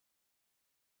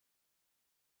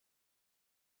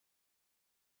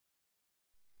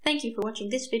Thank you for watching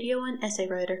this video on Essay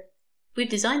Writer. We've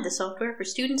designed the software for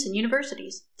students and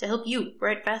universities to help you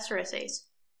write faster essays.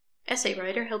 Essay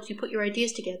Writer helps you put your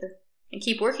ideas together and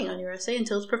keep working on your essay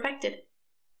until it's perfected.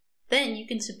 Then you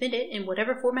can submit it in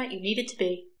whatever format you need it to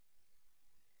be.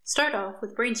 Start off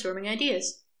with brainstorming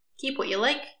ideas. Keep what you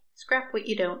like, scrap what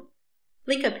you don't.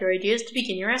 Link up your ideas to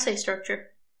begin your essay structure.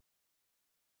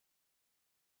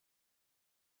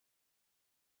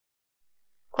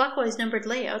 Clockwise numbered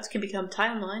layouts can become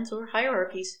timelines or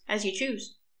hierarchies, as you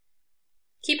choose.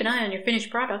 Keep an eye on your finished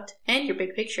product and your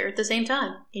big picture at the same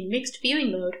time, in mixed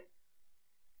viewing mode.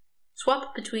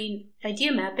 Swap between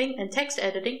idea mapping and text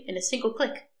editing in a single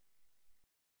click.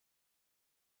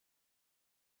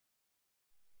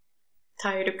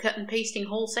 Tired of cut and pasting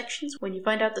whole sections when you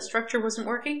find out the structure wasn't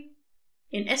working?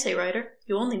 In Essay Writer,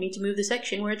 you only need to move the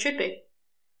section where it should be.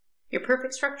 Your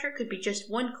perfect structure could be just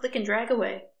one click and drag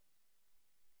away.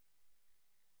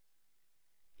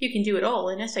 You can do it all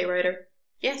in Essay Writer.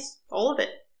 Yes, all of it.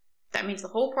 That means the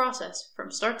whole process,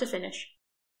 from start to finish.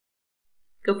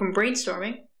 Go from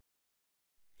brainstorming,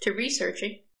 to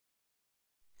researching,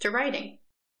 to writing,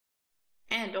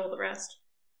 and all the rest.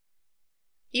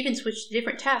 Even switch to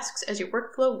different tasks as your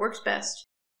workflow works best.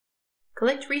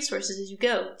 Collect resources as you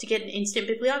go to get an instant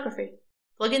bibliography.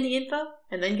 Plug in the info,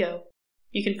 and then go.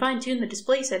 You can fine-tune the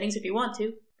display settings if you want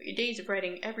to, but your days of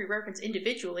writing every reference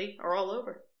individually are all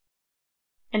over.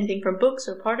 Anything from books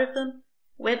or part of them,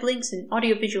 web links and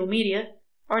audiovisual media,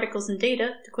 articles and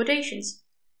data, to quotations.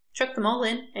 Chuck them all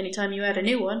in anytime you add a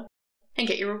new one, and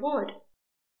get your reward.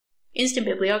 Instant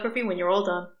bibliography when you're all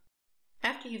done.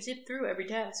 After you've zipped through every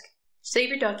task, save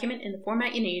your document in the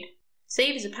format you need.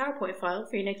 Save as a PowerPoint file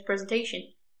for your next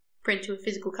presentation. Print to a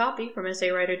physical copy from Essay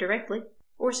Writer directly,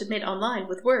 or submit online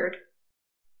with Word.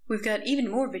 We've got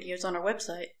even more videos on our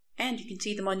website, and you can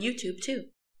see them on YouTube too.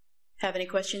 Have any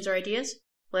questions or ideas?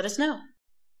 Let us know.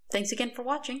 Thanks again for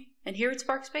watching, and here at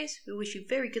Sparkspace, we wish you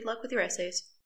very good luck with your essays.